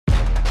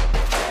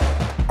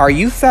Are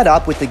you fed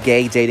up with the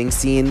gay dating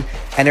scene?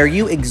 And are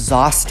you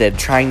exhausted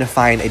trying to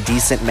find a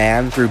decent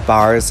man through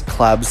bars,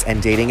 clubs,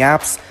 and dating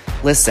apps?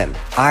 Listen,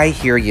 I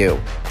hear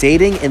you.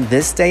 Dating in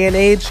this day and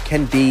age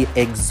can be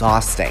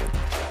exhausting.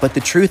 But the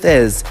truth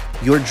is,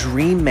 your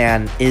dream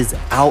man is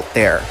out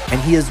there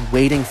and he is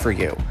waiting for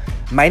you.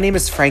 My name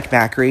is Frank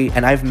Macri,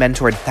 and I've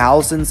mentored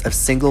thousands of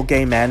single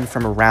gay men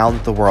from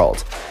around the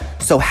world.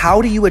 So how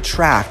do you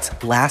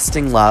attract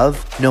lasting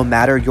love, no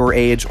matter your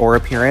age or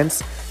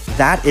appearance?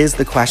 That is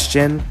the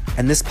question,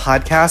 and this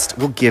podcast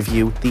will give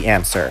you the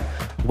answer.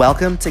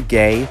 Welcome to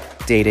Gay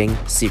Dating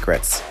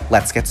Secrets.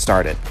 Let's get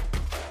started.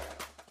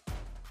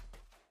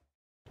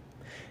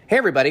 Hey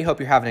everybody, hope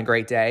you're having a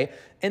great day.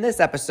 In this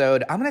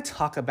episode, I'm going to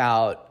talk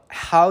about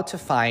how to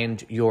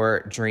find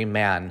your dream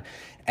man.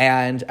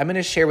 And I'm going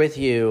to share with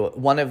you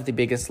one of the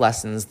biggest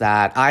lessons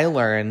that I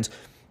learned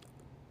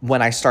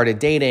when I started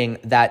dating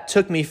that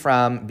took me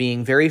from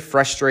being very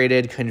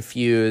frustrated,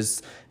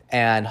 confused,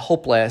 and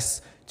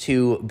hopeless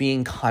to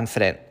being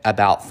confident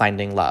about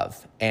finding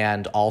love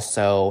and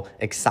also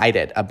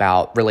excited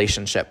about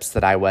relationships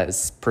that I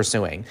was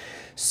pursuing.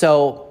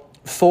 So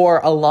for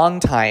a long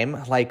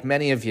time, like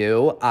many of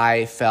you,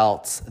 I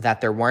felt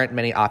that there weren't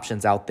many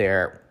options out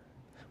there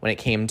when it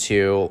came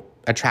to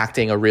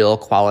attracting a real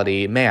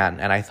quality man.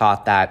 And I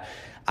thought that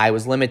I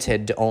was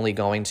limited to only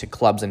going to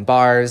clubs and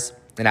bars.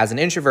 And as an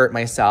introvert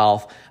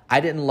myself, I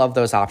didn't love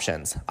those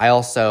options. I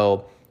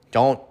also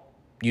don't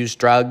use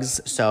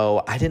drugs,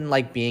 so I didn't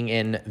like being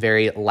in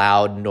very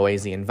loud,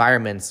 noisy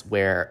environments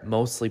where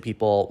mostly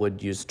people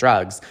would use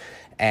drugs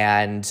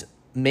and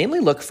mainly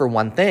look for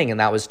one thing, and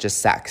that was just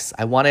sex.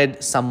 I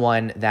wanted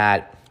someone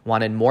that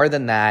wanted more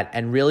than that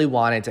and really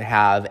wanted to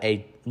have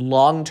a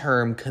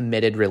long-term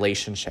committed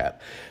relationship.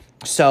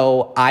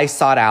 So I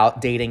sought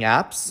out dating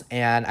apps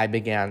and I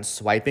began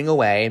swiping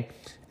away,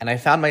 and I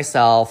found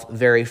myself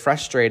very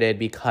frustrated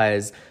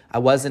because I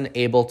wasn't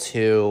able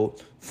to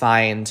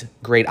find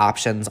great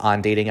options on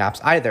dating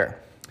apps either.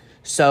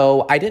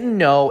 So I didn't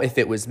know if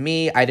it was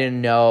me. I didn't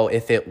know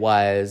if it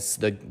was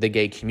the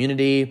gay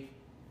community.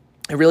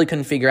 I really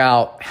couldn't figure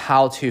out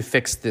how to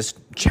fix this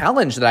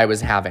challenge that I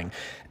was having.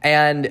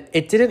 And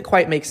it didn't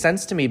quite make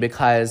sense to me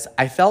because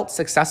I felt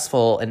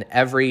successful in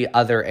every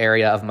other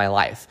area of my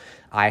life.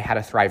 I had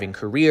a thriving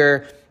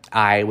career.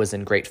 I was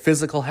in great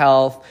physical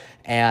health,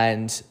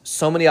 and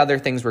so many other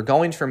things were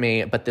going for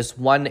me. But this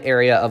one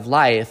area of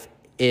life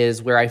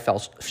is where I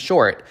fell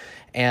short,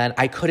 and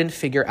I couldn't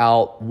figure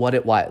out what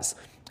it was.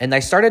 And I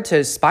started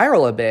to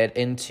spiral a bit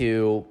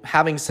into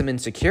having some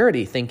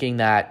insecurity, thinking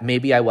that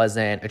maybe I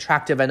wasn't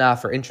attractive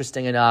enough or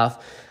interesting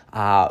enough,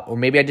 or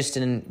maybe I just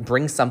didn't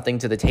bring something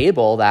to the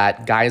table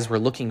that guys were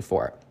looking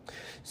for.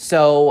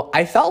 So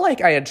I felt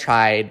like I had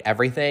tried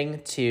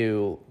everything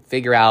to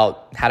figure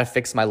out how to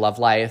fix my love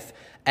life.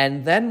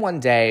 And then one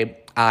day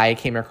I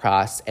came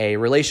across a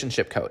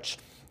relationship coach.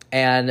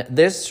 And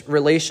this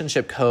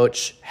relationship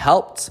coach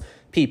helped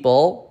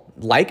people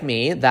like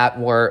me that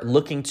were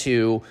looking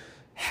to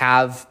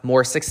have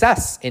more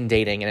success in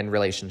dating and in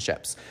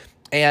relationships.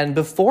 And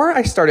before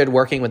I started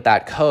working with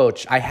that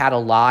coach, I had a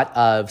lot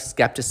of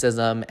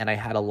skepticism and I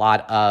had a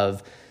lot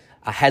of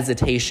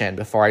hesitation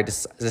before I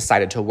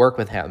decided to work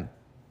with him.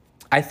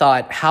 I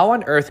thought, how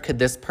on earth could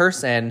this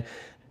person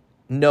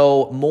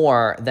know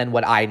more than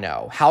what I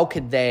know? How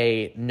could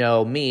they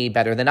know me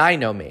better than I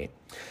know me?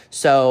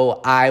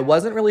 So I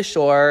wasn't really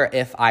sure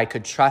if I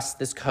could trust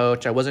this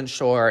coach. I wasn't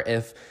sure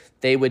if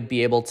they would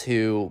be able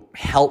to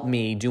help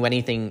me do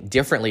anything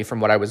differently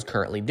from what I was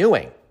currently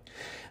doing.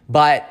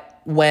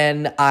 But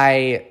when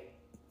I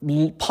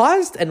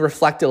paused and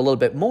reflected a little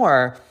bit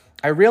more,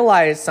 I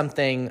realized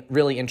something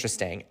really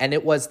interesting. And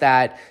it was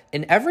that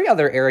in every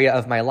other area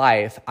of my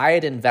life, I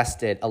had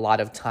invested a lot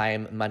of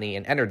time, money,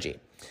 and energy.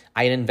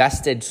 I had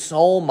invested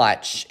so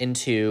much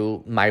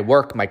into my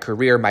work, my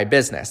career, my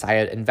business. I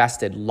had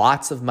invested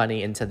lots of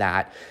money into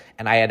that,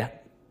 and I had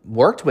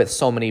worked with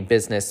so many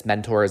business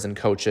mentors and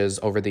coaches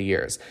over the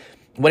years.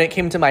 When it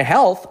came to my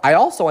health, I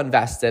also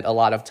invested a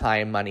lot of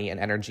time, money, and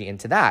energy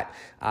into that.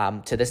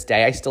 To this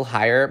day, I still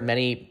hire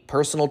many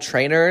personal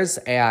trainers,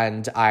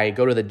 and I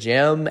go to the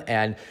gym,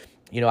 and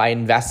I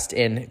invest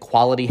in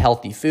quality,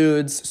 healthy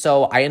foods.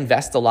 So I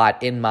invest a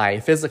lot in my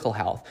physical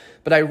health.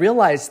 But I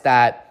realized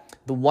that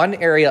the one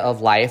area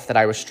of life that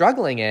I was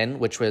struggling in,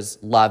 which was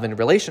love and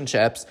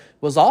relationships,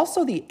 was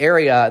also the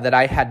area that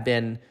I had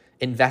been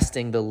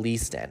investing the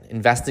least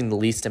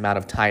amount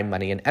of time,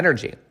 money, and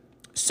energy.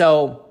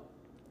 So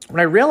when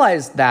I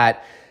realized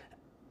that,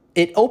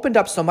 it opened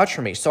up so much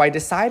for me. So I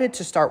decided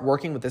to start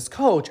working with this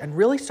coach and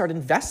really start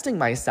investing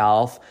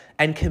myself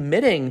and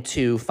committing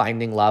to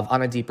finding love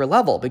on a deeper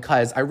level,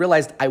 because I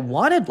realized I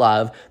wanted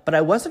love, but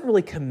I wasn't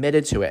really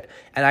committed to it.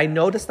 And I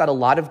noticed that a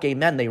lot of gay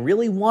men, they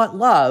really want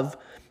love,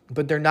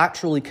 but they're not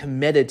truly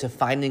committed to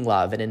finding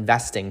love and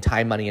investing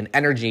time, money, and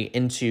energy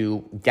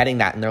into getting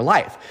that in their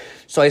life.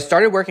 So I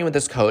started working with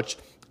this coach,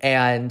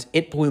 and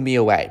it blew me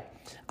away.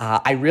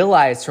 I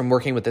realized from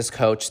working with this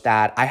coach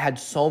that I had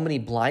so many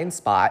blind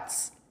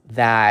spots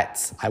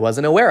that I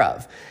wasn't aware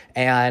of.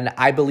 And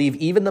I believe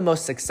even the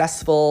most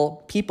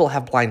successful people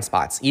have blind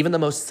spots. Even the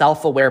most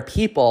self-aware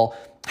people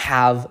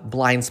have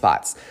blind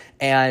spots.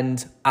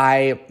 And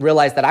I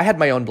realized that I had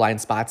my own blind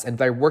spots. And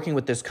by working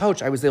with this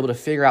coach, I was able to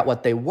figure out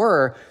what they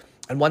were.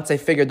 And once I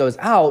figured those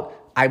out,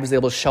 I was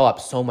able to show up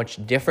so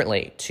much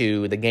differently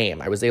to the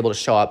game. I was able to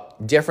show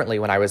up differently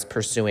when I was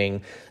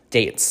pursuing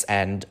dates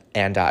and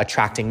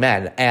attracting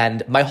men.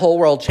 And my whole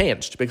world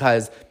changed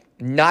because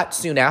not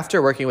soon after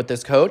working with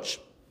this coach,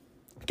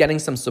 getting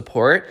some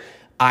support,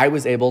 I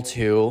was able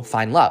to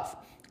find love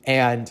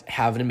and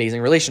have an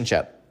amazing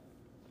relationship.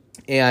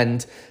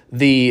 And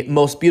the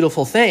most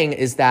beautiful thing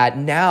is that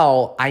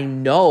now I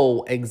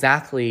know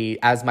exactly,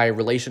 as my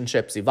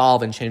relationships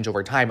evolve and change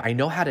over time, I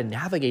know how to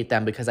navigate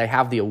them because I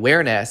have the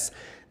awareness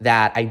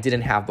that I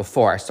didn't have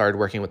before I started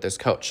working with this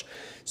coach.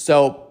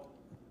 So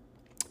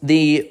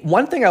the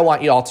one thing I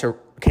want you all to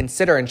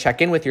consider and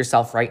check in with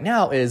yourself right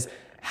now is,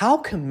 how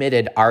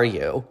committed are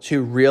you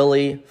to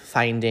really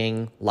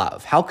finding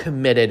love? How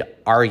committed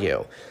are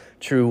you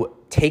to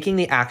taking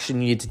the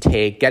action you need to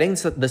take, getting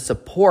the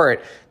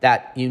support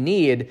that you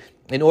need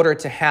in order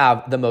to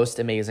have the most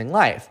amazing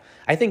life?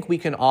 I think we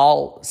can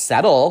all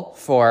settle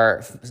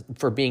for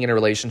being in a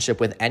relationship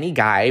with any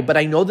guy, but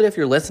I know that if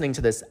you're listening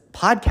to this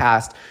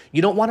podcast,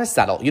 you don't want to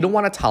settle. You don't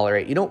want to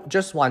tolerate. You don't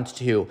just want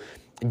to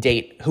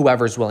date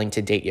whoever's willing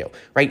to date you,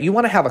 right? You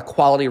want to have a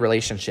quality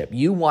relationship.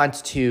 You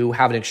want to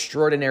have an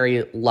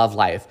extraordinary love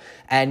life,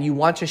 and you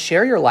want to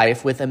share your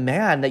life with a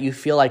man that you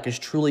feel like is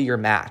truly your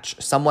match,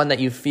 someone that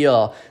you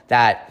feel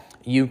that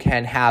you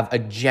can have a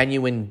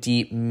genuine,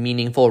 deep,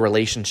 meaningful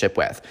relationship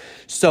with.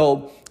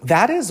 So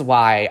that is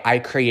why I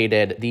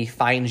created the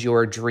Find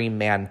Your Dream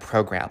Man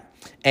program.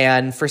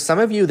 And for some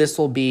of you, this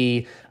will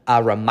be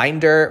a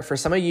reminder. For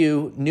some of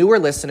you newer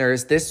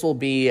listeners, this will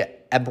be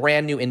a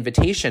brand new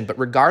invitation. But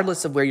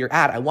regardless of where you're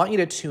at, I want you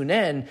to tune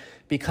in,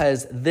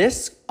 because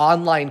this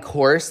online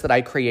course that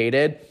I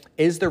created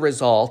is the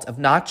result of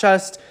not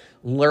just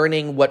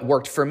learning what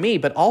worked for me,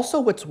 but also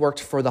what's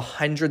worked for the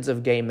hundreds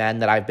of gay men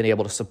that I've been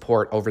able to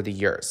support over the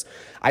years.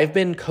 I've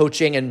been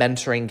coaching and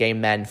mentoring gay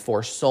men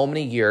for so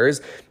many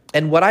years.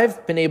 And what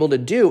I've been able to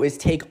do is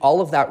take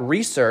all of that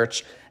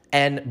research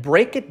and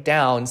break it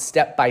down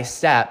step by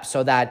step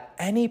so that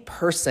any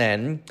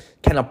person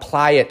can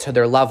apply it to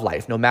their love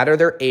life, no matter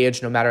their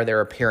age, no matter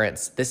their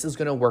appearance. This is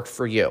going to work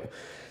for you.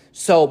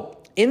 So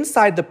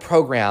inside the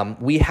program,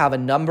 we have a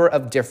number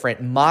of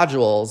different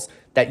modules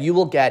that you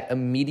will get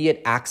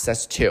immediate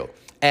access to.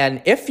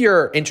 And if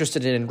you're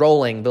interested in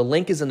enrolling, the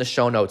link is in the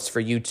show notes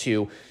for you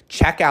to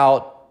check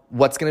out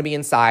what's going to be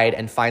inside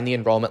and find the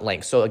enrollment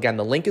link. So again,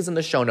 the link is in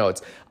the show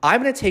notes.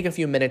 I'm going to take a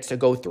few minutes to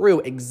go through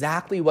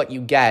exactly what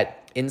you get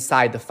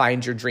inside the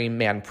Find Your Dream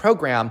Man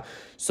program,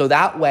 so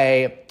that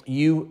way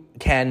you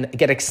can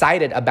get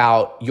excited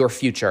about your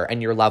future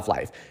and your love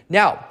life.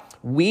 Now,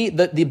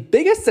 the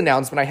biggest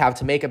announcement I have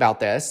to make about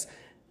this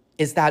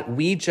is that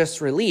we just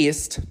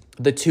released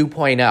the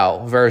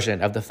 2.0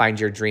 version of the Find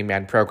Your Dream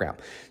Man program.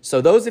 So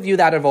those of you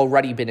that have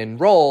already been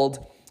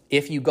enrolled,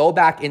 if you go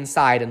back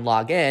inside and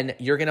log in,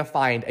 you're going to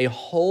find a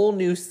whole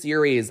new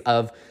series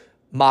of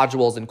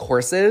modules and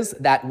courses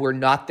that were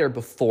not there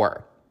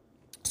before.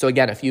 So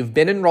again, if you've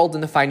been enrolled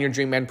in the Find Your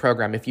Dream Man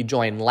program, if you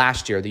joined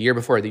last year, the year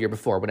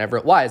before, whenever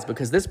it was,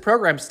 because this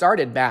program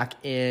started back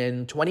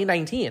in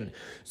 2019.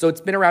 So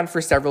it's been around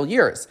for several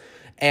years.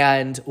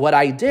 And what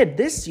I did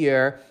this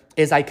year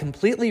is I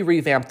completely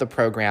revamped the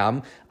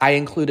program. I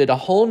included a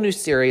whole new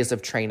series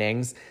of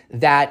trainings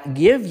that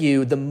give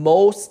you the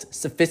most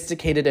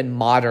sophisticated and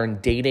modern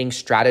dating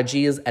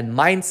strategies and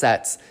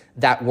mindsets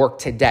that work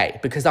today,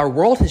 because our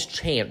world has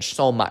changed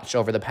so much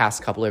over the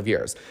past couple of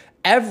years.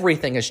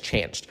 Everything has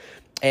changed.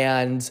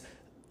 And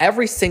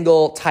every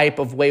single type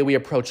of way we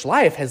approach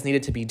life has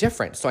needed to be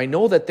different. So I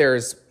know that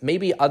there's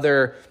maybe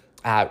other,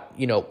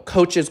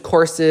 coaches,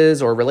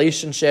 courses, or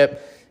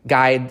relationship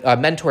guide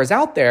mentors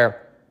out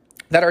there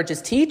that are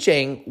just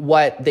teaching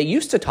what they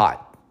used to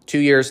taught 2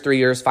 years, 3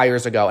 years, 5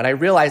 years ago. And I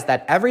realized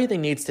that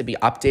everything needs to be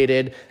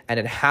updated and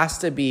it has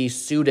to be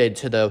suited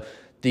to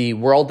the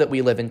world that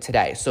we live in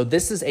today. So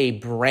this is a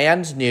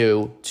brand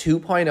new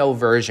 2.0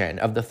 version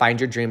of the Find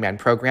Your Dream Man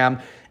program.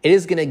 It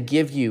is going to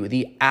give you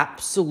the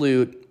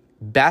absolute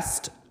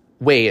best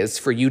ways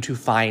for you to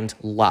find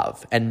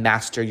love and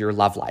master your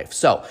love life.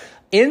 So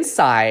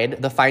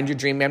inside the Find Your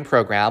Dream Man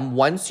program,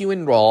 once you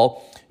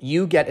enroll,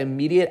 you get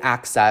immediate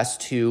access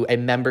to a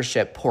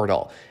membership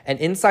portal. And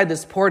inside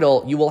this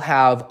portal, you will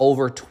have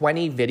over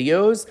 20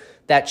 videos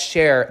that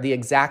share the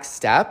exact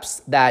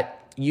steps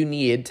that you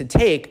need to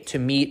take to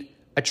meet,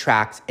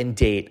 attract, and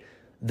date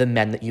the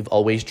men that you've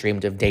always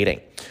dreamed of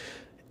dating.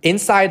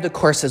 Inside the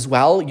course as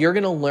well, you're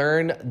going to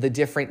learn the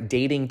different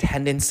dating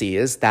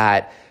tendencies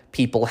that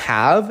people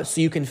have,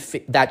 so you can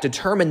that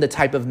determine the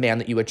type of man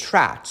that you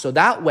attract. So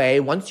that way,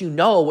 once you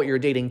know what your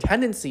dating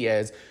tendency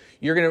is,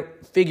 you're going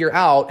to figure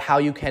out how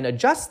you can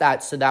adjust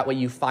that so that way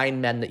you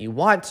find men that you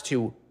want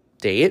to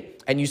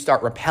date and you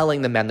start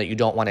repelling the men that you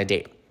don't want to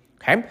date.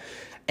 Okay?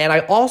 And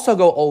I also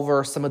go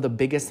over some of the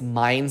biggest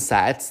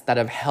mindsets that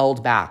have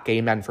held back gay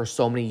men for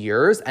so many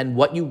years and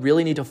what you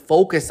really need to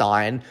focus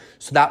on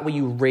so that way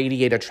you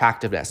radiate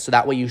attractiveness, so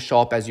that way you show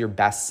up as your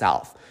best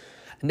self.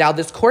 Now,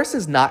 this course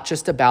is not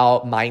just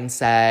about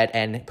mindset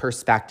and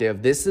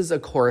perspective. This is a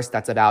course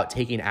that's about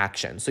taking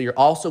action. So you're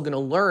also going to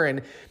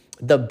learn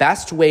the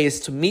best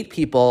ways to meet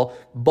people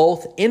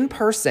both in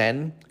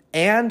person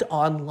and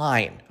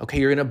online. Okay,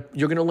 you're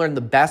going to learn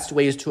the best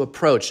ways to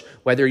approach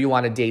whether you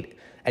want to date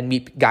and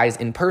meet guys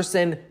in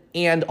person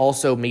and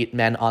also meet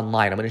men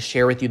online. I'm going to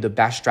share with you the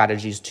best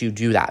strategies to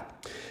do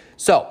that.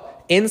 So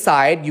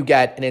inside, you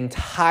get an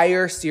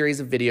entire series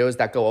of videos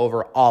that go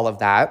over all of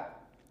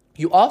that.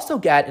 You also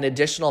get an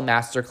additional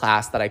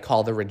masterclass that I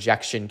call the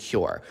Rejection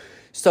Cure.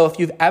 So if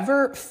you've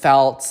ever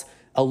felt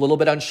a little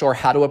bit unsure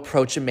how to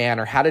approach a man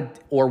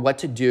or what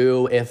to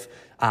do if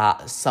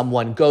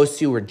someone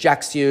ghosts you,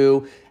 rejects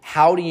you,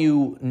 how do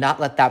you not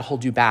let that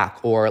hold you back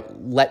or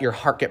let your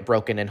heart get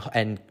broken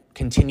and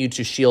continue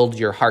to shield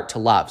your heart to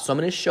love? So I'm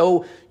going to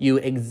show you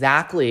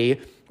exactly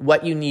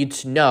what you need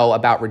to know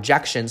about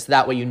rejection so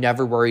that way you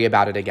never worry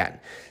about it again.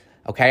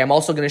 Okay, I'm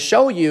also going to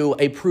show you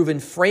a proven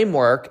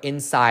framework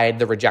inside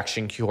the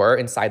Rejection Cure,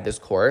 inside this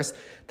course,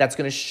 that's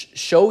going to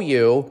show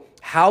you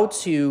how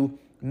to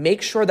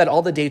make sure that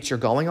all the dates you're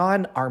going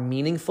on are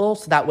meaningful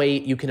so that way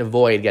you can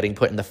avoid getting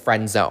put in the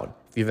friend zone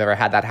if you've ever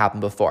had that happen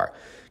before.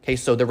 Okay,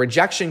 so the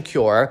Rejection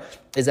Cure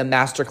is a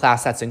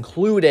masterclass that's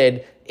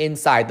included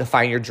inside the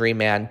Find Your Dream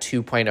Man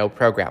 2.0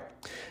 program.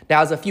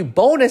 Now, as a few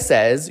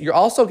bonuses, you're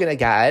also going to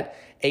get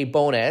a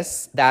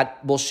bonus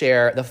that will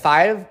share the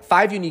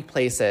five unique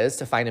places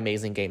to find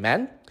amazing gay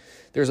men.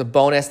 There's a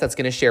bonus that's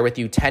going to share with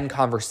you 10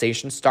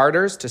 conversation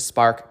starters to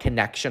spark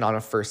connection on a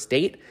first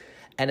date.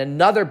 And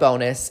another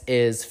bonus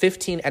is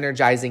 15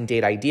 energizing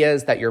date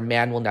ideas that your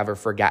man will never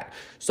forget.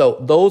 So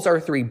those are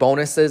 3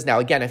 bonuses. Now,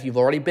 again, if you've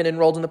already been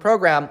enrolled in the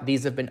program,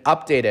 these have been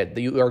updated.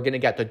 You are going to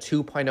get the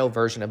 2.0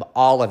 version of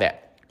all of it,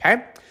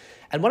 okay?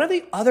 And one of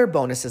the other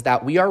bonuses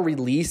that we are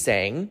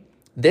releasing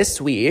this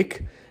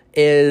week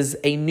is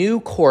a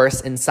new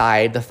course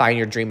inside the Find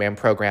Your Dream Man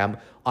program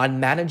on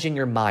managing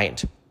your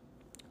mind.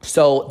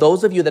 So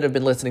those of you that have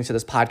been listening to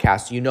this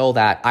podcast, you know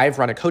that I've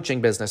run a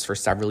coaching business for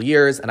several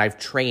years and I've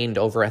trained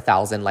over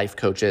 1,000 life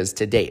coaches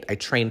to date. I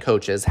train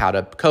coaches how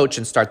to coach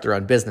and start their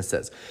own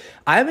businesses.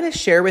 I'm going to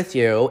share with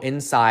you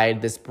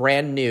inside this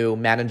brand new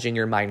Managing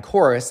Your Mind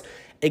course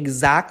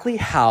exactly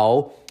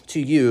how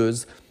to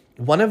use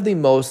one of the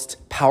most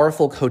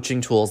powerful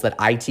coaching tools that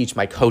I teach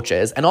my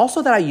coaches and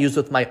also that I use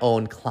with my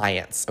own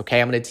clients,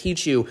 okay? I'm going to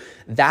teach you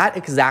that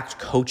exact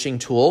coaching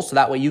tool so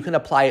that way you can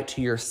apply it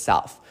to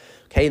yourself,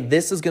 okay?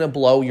 This is going to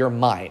blow your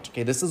mind,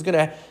 okay? This is going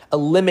to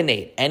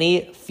eliminate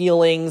any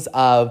feelings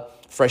of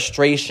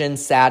frustration,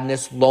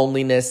 sadness,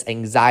 loneliness,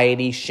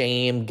 anxiety,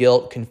 shame,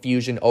 guilt,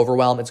 confusion,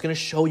 overwhelm. It's going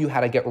to show you how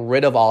to get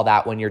rid of all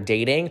that when you're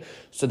dating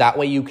so that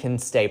way you can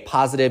stay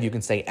positive, you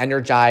can stay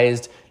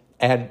energized,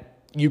 and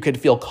you could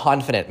feel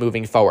confident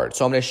moving forward.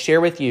 So I'm going to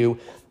share with you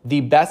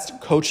the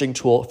best coaching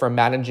tool for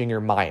managing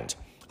your mind.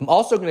 I'm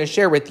also going to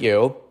share with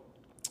you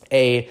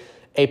a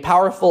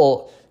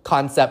powerful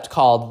concept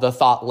called the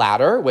thought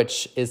ladder,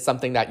 which is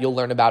something that you'll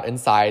learn about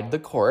inside the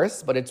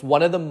course, but it's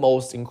one of the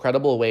most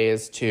incredible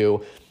ways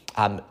to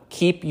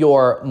keep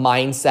your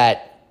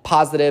mindset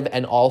positive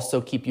and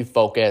also keep you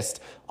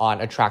focused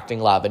on attracting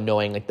love and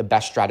knowing like the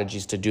best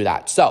strategies to do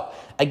that. So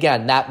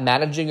again, that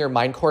Managing Your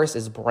Mind course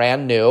is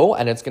brand new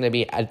and it's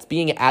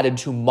being added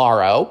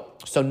tomorrow.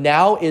 So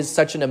now is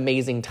such an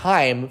amazing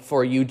time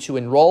for you to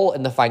enroll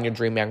in the Find Your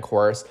Dream Man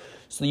course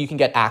so you can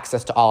get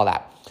access to all of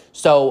that.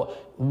 So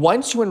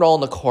once you enroll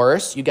in the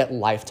course, you get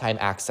lifetime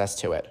access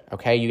to it,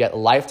 okay? You get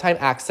lifetime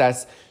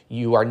access.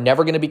 You are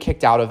never going to be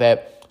kicked out of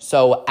it.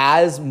 So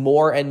as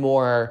more and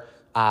more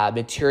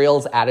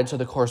materials added to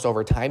the course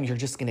over time, you're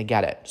just going to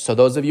get it. So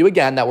those of you,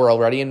 again, that were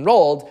already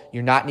enrolled,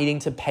 you're not needing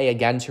to pay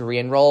again to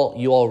re-enroll.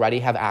 You already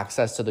have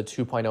access to the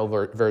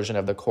 2.0 version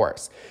of the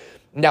course.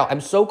 Now, I'm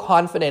so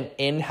confident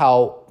in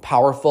how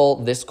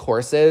powerful this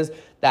course is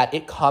that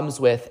it comes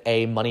with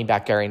a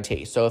money-back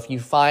guarantee. So if you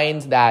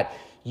find that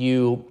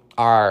you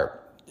are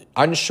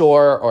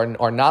unsure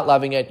or not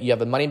loving it, you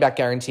have a money-back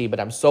guarantee,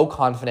 but I'm so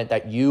confident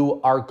that you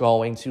are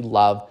going to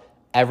love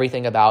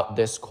everything about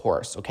this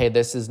course, okay?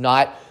 This is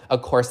not a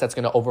course that's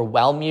going to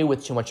overwhelm you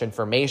with too much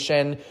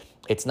information.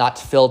 It's not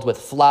filled with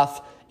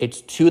fluff.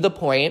 It's to the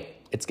point.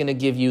 It's going to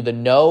give you the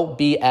no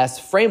BS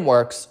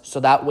frameworks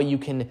so that way you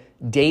can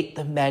date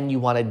the men you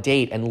want to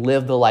date and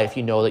live the life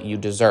you know that you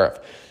deserve.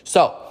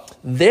 So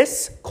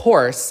this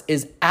course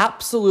is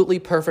absolutely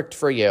perfect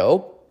for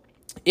you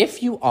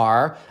if you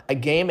are a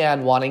gay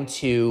man wanting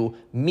to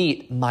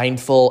meet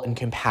mindful and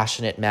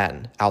compassionate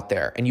men out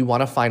there and you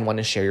want to find one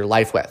to share your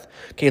life with.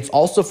 Okay, it's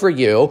also for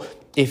you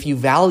if you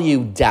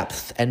value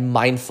depth and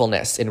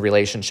mindfulness in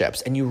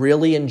relationships and you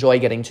really enjoy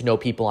getting to know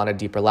people on a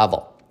deeper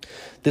level.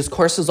 This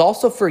course is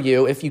also for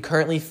you if you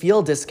currently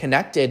feel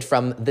disconnected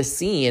from the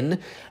scene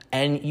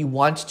and you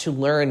want to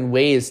learn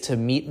ways to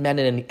meet men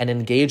and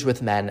engage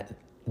with men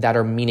that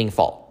are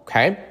meaningful,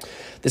 okay?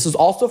 This is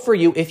also for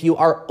you if you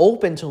are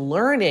open to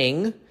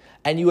learning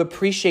and you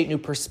appreciate new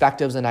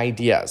perspectives and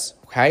ideas.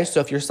 Okay, so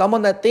if you're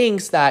someone that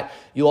thinks that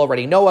you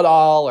already know it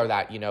all, or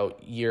that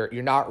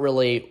you're not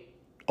really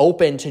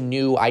open to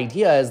new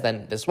ideas,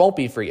 then this won't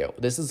be for you.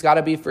 This has got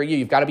to be for you.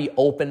 You've got to be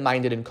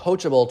open-minded and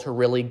coachable to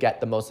really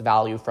get the most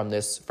value from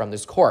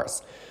this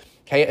course.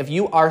 Okay, if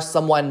you are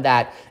someone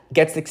that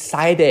gets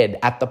excited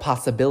at the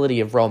possibility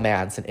of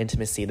romance and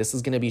intimacy, this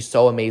is going to be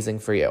so amazing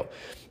for you.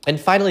 And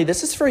finally,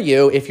 this is for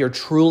you if you're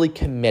truly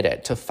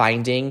committed to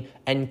finding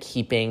and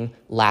keeping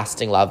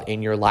lasting love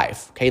in your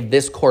life. Okay,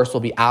 this course will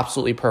be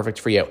absolutely perfect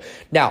for you.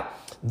 Now,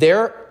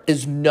 there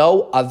is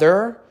no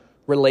other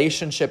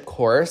relationship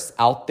course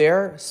out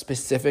there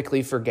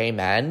specifically for gay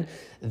men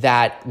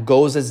that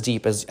goes as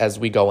deep as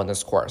we go in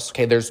this course.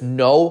 Okay, there's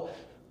no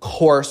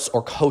course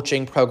or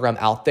coaching program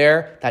out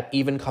there that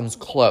even comes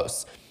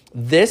close.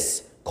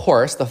 This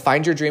course, the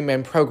Find Your Dream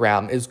Man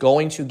program, is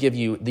going to give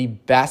you the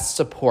best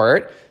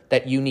support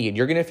that you need.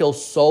 You're going to feel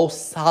so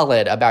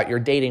solid about your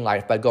dating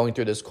life by going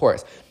through this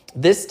course.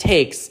 This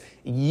takes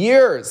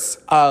years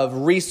of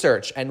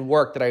research and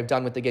work that I've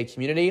done with the gay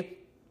community.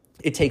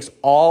 It takes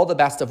all the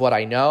best of what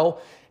I know,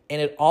 and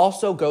it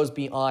also goes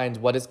beyond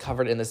what is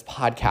covered in this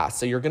podcast.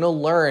 So you're going to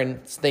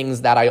learn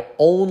things that I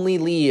only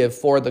leave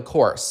for the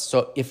course.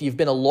 So if you've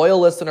been a loyal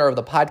listener of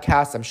the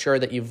podcast, I'm sure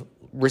that you've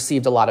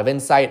received a lot of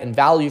insight and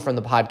value from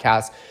the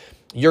podcast.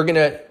 You're going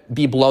to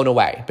be blown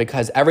away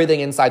because everything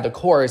inside the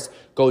course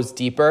goes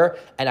deeper,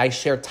 and I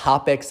share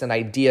topics and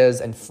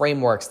ideas and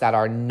frameworks that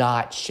are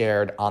not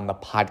shared on the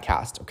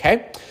podcast,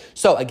 okay?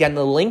 So again,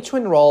 the link to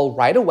enroll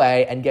right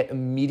away and get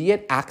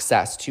immediate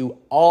access to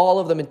all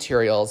of the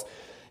materials.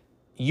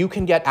 You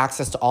can get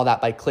access to all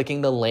that by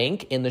clicking the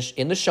link in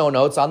the show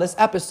notes on this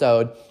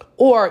episode,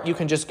 or you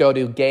can just go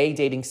to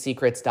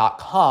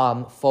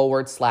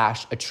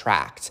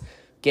gaydatingsecrets.com/attract.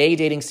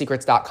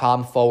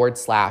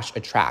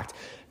 gaydatingsecrets.com/attract.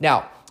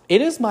 Now,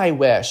 it is my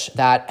wish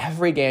that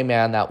every gay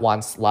man that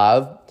wants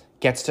love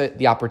gets to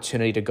the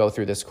opportunity to go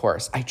through this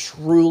course. I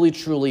truly,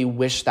 truly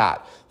wish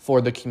that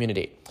for the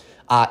community.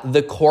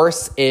 The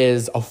course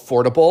is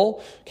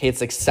affordable, okay,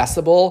 it's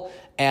accessible,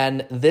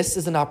 and this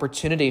is an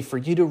opportunity for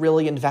you to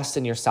really invest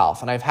in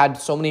yourself. And I've had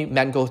so many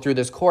men go through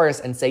this course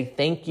and say,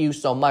 thank you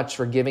so much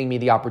for giving me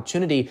the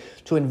opportunity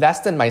to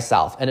invest in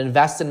myself and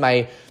invest in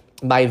my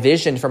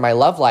vision for my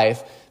love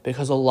life,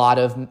 because a lot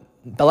of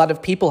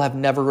people have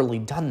never really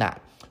done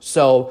that.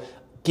 So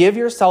give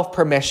yourself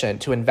permission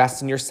to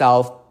invest in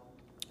yourself.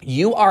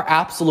 You are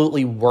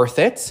absolutely worth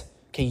it.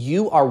 Okay,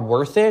 you are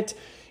worth it.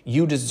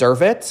 You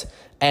deserve it.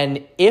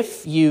 And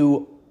if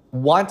you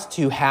want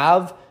to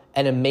have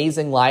an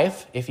amazing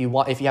life, if you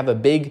have a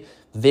big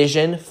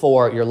vision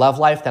for your love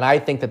life, then I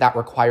think that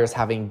requires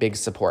having big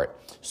support.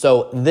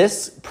 So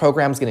this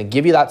program is going to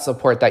give you that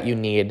support that you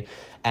need,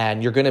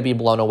 and you're going to be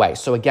blown away.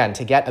 So again,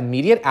 to get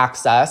immediate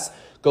access,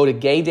 go to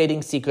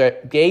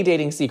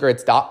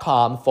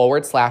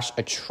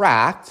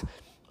gaydatingsecrets.com/attract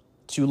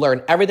to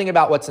learn everything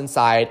about what's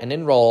inside and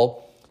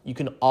enroll. You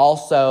can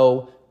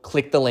also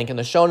click the link in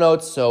the show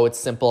notes, so it's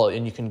simple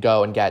and you can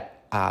go and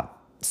get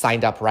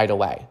signed up right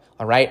away.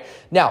 All right.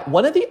 Now,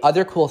 one of the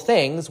other cool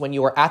things when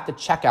you are at the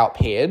checkout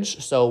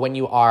page, so when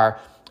you are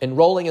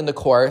enrolling in the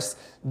course,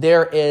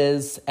 there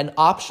is an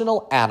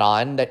optional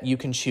add-on that you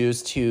can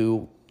choose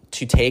to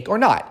take or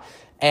not.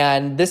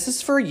 And this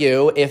is for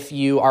you if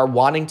you are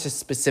wanting to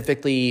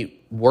specifically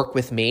work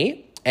with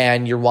me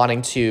and you're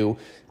wanting to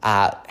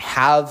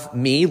have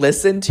me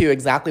listen to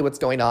exactly what's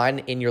going on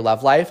in your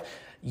love life.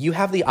 You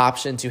have the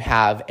option to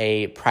have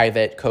a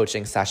private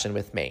coaching session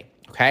with me.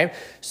 Okay,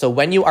 so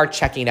when you are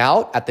checking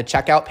out at the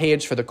checkout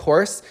page for the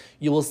course,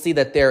 you will see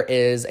that there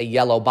is a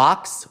yellow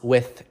box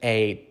with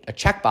a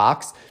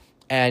checkbox,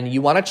 and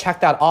you want to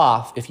check that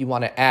off if you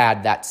want to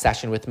add that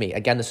session with me.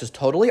 Again, this is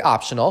totally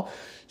optional.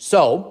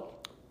 So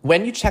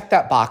when you check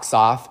that box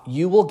off,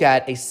 you will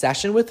get a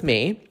session with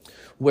me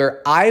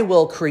where I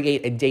will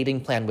create a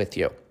dating plan with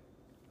you.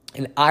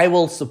 And I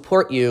will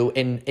support you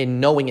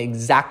in knowing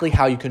exactly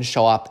how you can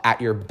show up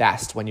at your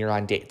best when you're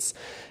on dates.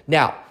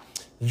 Now,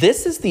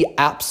 this is the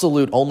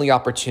absolute only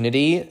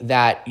opportunity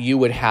that you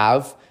would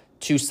have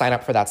to sign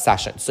up for that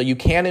session. So you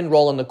can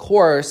enroll in the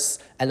course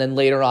and then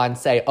later on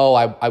say, oh,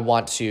 I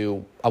want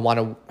to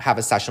have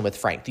a session with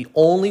Frank. The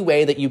only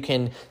way that you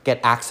can get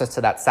access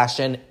to that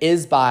session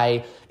is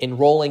by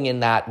enrolling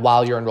in that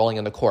while you're enrolling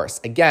in the course.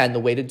 Again, the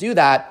way to do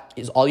that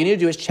is all you need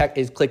to do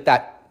is click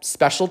that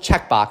special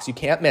checkbox. You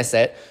can't miss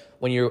it.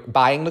 When you're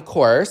buying the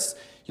course,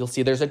 you'll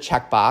see there's a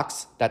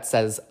checkbox that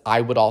says,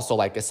 I would also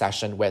like a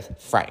session with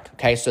Frank.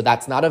 Okay, so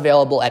that's not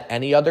available at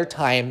any other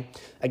time.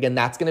 Again,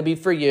 that's going to be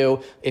for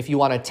you if you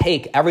want to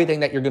take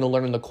everything that you're going to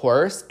learn in the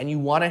course and you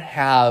want to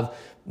have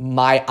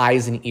my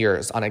eyes and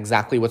ears on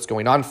exactly what's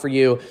going on for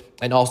you,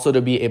 and also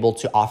to be able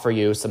to offer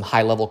you some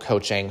high-level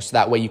coaching so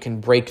that way you can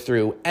break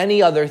through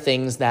any other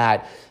things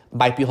that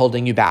might be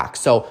holding you back.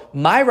 So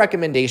my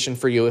recommendation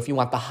for you, if you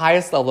want the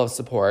highest level of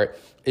support,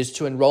 is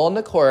to enroll in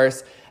the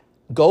course,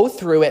 go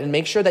through it, and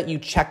make sure that you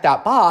check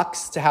that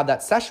box to have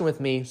that session with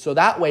me. So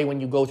that way,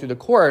 when you go through the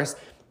course,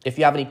 If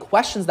you have any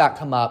questions that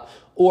come up,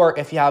 or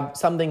if you have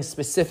something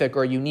specific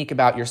or unique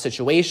about your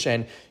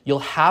situation, you'll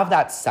have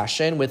that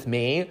session with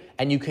me,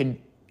 and you can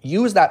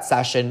use that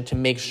session to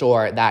make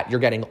sure that you're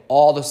getting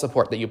all the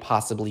support that you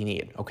possibly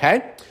need,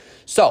 okay?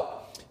 So,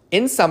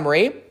 in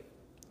summary,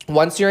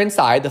 once you're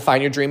inside the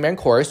Find Your Dream Man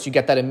course, you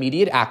get that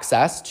immediate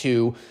access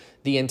to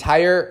the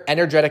entire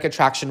Energetic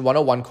Attraction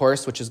 101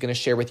 course, which is going to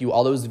share with you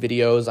all those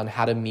videos on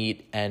how to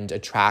meet and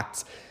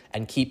attract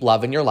and keep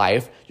love in your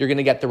life. You're going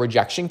to get the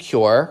Rejection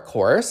Cure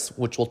course,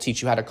 which will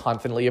teach you how to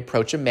confidently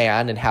approach a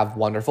man and have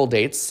wonderful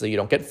dates so you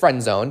don't get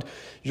friend zoned.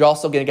 You're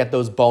also going to get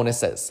those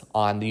bonuses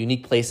on the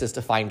unique places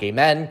to find gay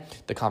men,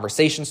 the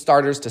conversation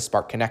starters to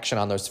spark connection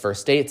on those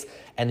first dates,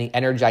 and the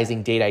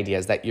energizing date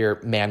ideas that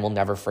your man will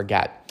never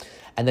forget.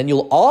 And then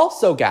you'll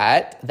also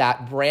get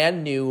that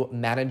brand new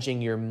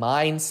Managing Your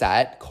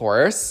Mindset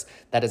course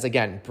that is,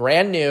 again,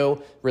 brand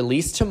new,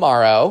 released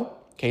tomorrow.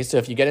 Okay, so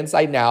if you get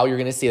inside now, you're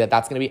going to see that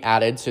that's going to be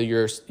added to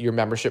your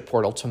membership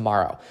portal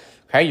tomorrow.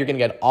 Okay, you're going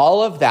to get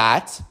all of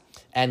that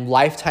and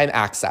lifetime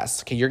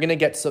access. Okay, you're going to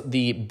get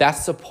the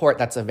best support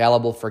that's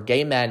available for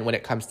gay men when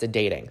it comes to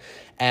dating.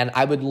 And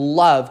I would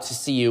love to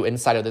see you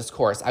inside of this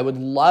course. I would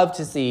love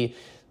to see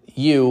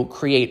you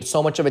create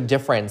so much of a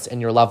difference in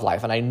your love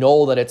life. And I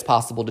know that it's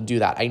possible to do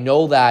that. I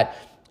know that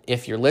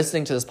if you're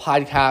listening to this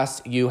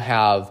podcast, you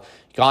have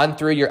gone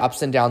through your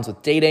ups and downs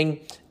with dating,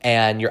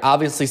 and you're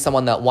obviously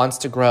someone that wants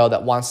to grow,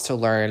 that wants to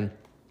learn.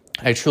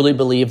 I truly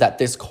believe that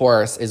this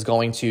course is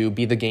going to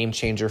be the game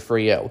changer for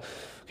you.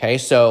 Okay,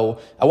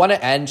 so I want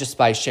to end just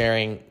by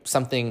sharing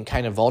something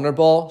kind of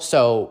vulnerable.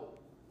 So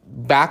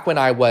back when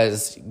I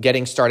was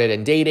getting started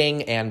in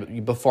dating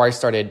and before I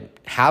started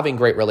having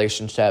great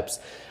relationships,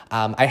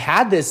 I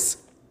had this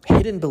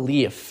hidden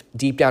belief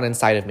deep down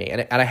inside of me.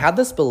 And I had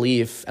this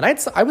belief, and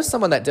I was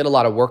someone that did a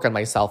lot of work on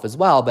myself as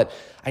well, but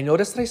I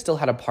noticed that I still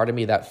had a part of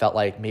me that felt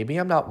like maybe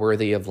I'm not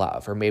worthy of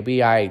love, or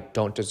maybe I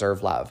don't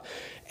deserve love.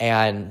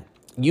 And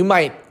you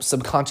might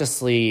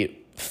subconsciously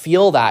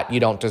feel that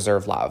you don't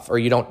deserve love, or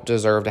you don't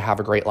deserve to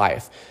have a great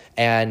life.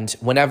 And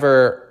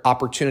whenever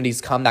opportunities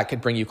come that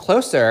could bring you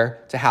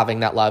closer to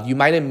having that love, you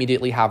might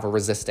immediately have a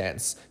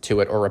resistance to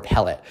it or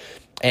repel it.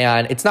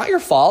 And it's not your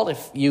fault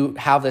if you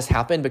have this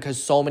happen,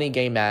 because so many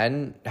gay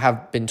men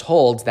have been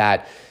told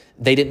that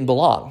they didn't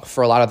belong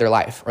for a lot of their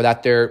life, or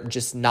that they're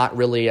just not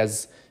really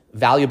as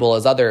valuable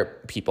as other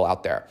people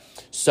out there.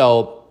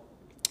 So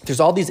there's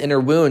all these inner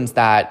wounds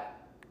that,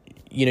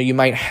 you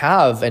might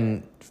have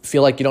and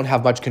feel like you don't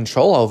have much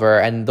control over.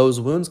 And those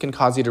wounds can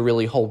cause you to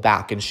really hold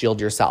back and shield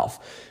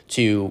yourself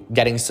to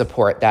getting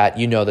support that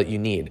you know that you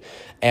need.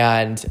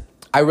 And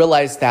I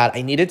realized that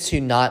I needed to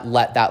not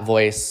let that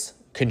voice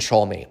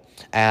control me.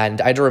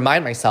 And I had to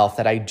remind myself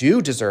that I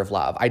do deserve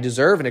love. I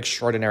deserve an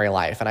extraordinary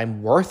life, and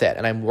I'm worth it.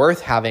 And I'm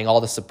worth having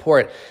all the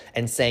support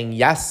and saying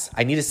yes.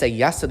 I need to say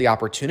yes to the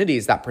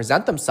opportunities that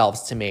present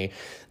themselves to me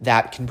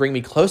that can bring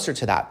me closer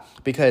to that.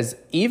 Because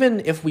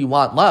even if we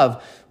want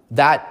love,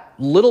 that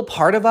little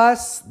part of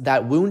us,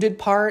 that wounded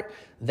part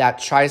that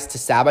tries to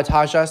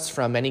sabotage us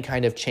from any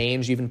kind of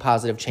change, even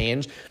positive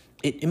change,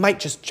 it might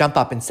just jump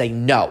up and say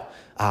no.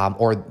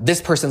 Or this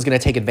person's going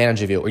to take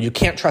advantage of you, or you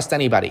can't trust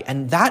anybody.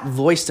 And that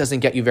voice doesn't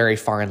get you very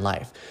far in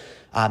life.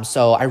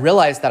 So I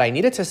realized that I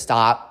needed to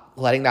stop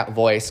letting that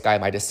voice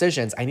guide my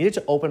decisions. I needed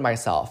to open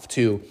myself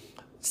to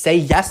say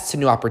yes to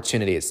new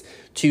opportunities,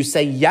 to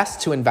say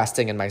yes to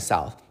investing in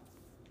myself.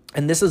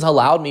 And this has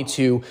allowed me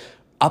to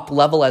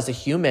up-level as a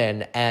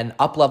human and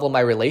up-level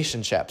my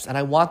relationships. And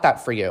I want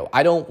that for you.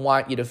 I don't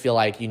want you to feel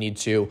like you need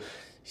to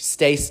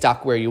stay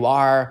stuck where you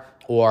are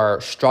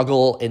or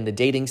struggle in the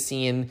dating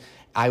scene.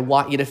 I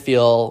want you to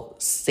feel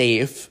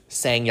safe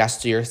saying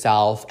yes to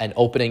yourself and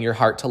opening your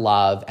heart to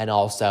love, and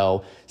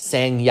also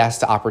saying yes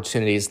to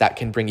opportunities that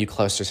can bring you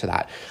closer to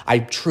that. I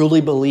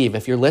truly believe,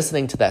 if you're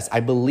listening to this,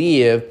 I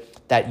believe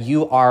that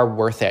you are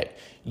worth it.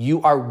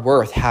 You are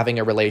worth having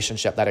a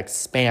relationship that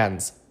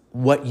expands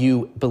what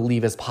you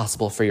believe is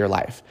possible for your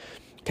life.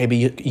 Okay,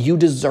 but you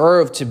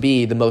deserve to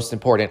be the most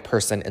important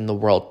person in the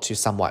world to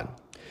someone.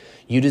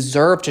 You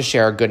deserve to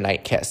share a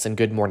goodnight kiss and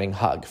good morning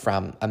hug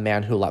from a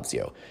man who loves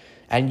you.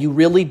 And you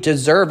really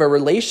deserve a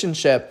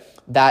relationship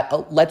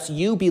that lets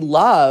you be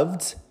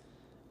loved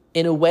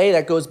in a way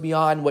that goes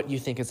beyond what you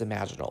think is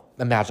imaginable,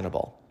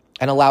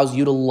 and allows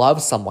you to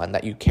love someone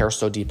that you care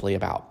so deeply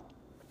about.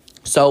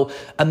 So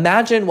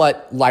imagine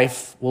what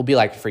life will be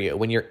like for you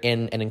when you're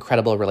in an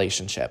incredible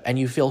relationship and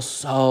you feel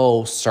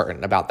so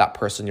certain about that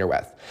person you're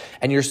with.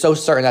 And you're so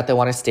certain that they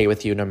want to stay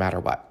with you no matter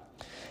what.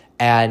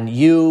 And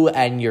you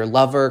and your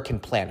lover can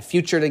plan a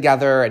future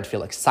together and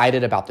feel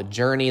excited about the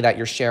journey that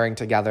you're sharing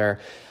together.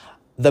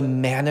 The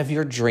man of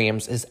your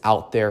dreams is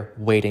out there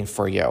waiting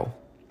for you.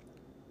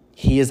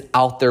 He is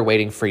out there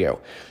waiting for you.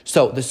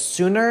 So the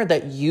sooner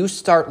that you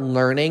start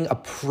learning a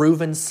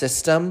proven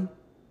system,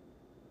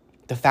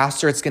 the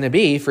faster it's going to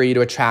be for you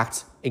to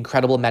attract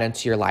incredible men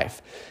into your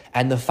life.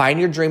 And the Find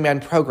Your Dream Man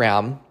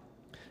program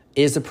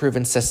is a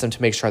proven system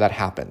to make sure that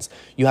happens.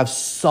 You have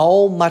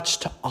so much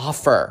to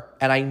offer,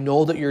 and I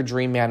know that your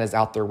dream man is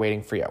out there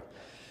waiting for you.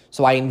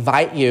 So I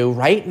invite you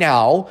right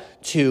now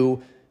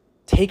to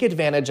take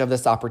advantage of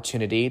this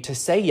opportunity, to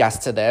say yes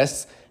to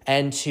this,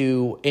 and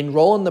to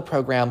enroll in the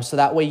program so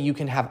that way you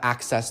can have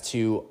access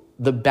to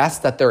the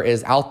best that there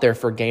is out there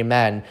for gay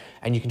men,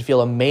 and you can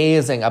feel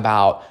amazing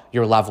about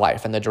your love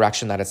life and the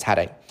direction that it's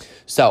heading.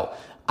 So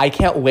I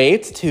can't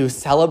wait to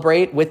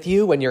celebrate with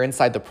you when you're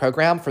inside the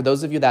program. For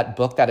those of you that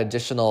booked that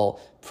additional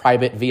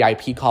private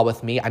VIP call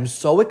with me, I'm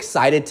so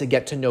excited to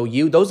get to know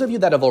you. Those of you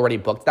that have already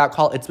booked that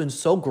call, it's been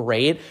so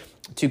great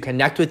to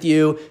connect with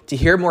you, to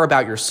hear more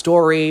about your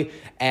story,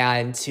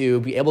 and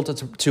to be able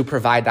to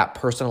provide that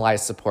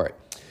personalized support.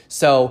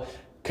 So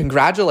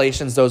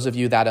congratulations, those of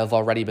you that have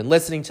already been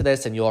listening to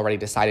this and you already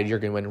decided you're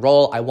going to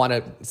enroll. I want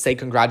to say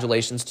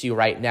congratulations to you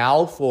right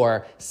now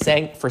for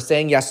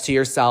saying yes to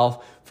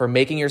yourself, for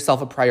making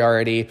yourself a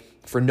priority,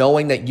 for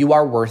knowing that you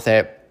are worth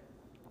it,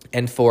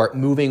 and for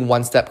moving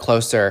one step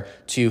closer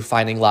to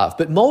finding love,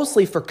 but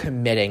mostly for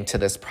committing to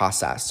this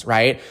process,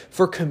 right?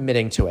 For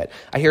committing to it.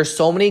 I hear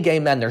so many gay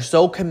men, they're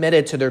so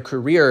committed to their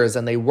careers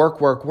and they work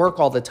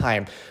all the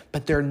time,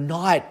 but they're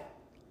not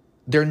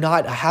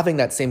having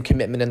that same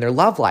commitment in their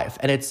love life.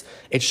 And it's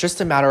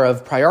just a matter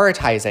of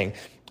prioritizing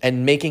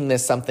and making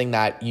this something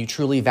that you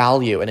truly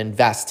value and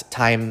invest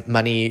time,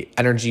 money,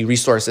 energy,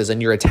 resources,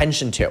 and your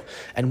attention to.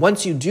 And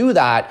once you do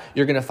that,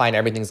 you're going to find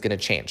everything's going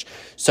to change.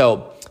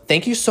 So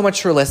thank you so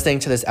much for listening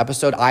to this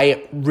episode.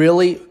 I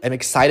really am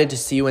excited to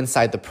see you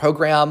inside the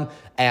program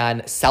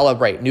and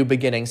celebrate new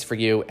beginnings for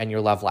you and your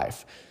love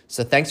life.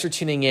 So thanks for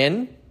tuning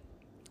in.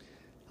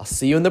 I'll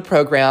see you in the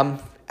program.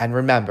 And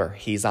remember,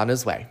 he's on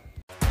his way.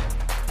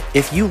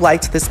 If you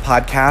liked this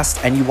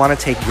podcast and you want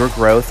to take your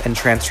growth and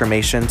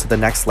transformation to the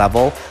next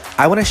level,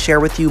 I want to share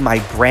with you my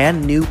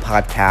brand new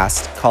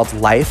podcast called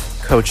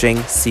Life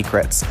Coaching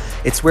Secrets.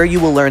 It's where you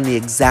will learn the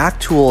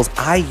exact tools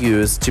I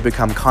use to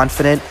become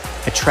confident,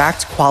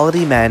 attract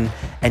quality men,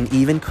 and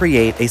even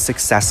create a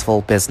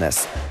successful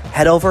business.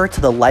 Head over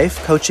to the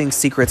Life Coaching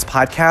Secrets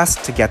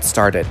podcast to get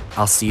started.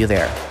 I'll see you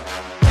there.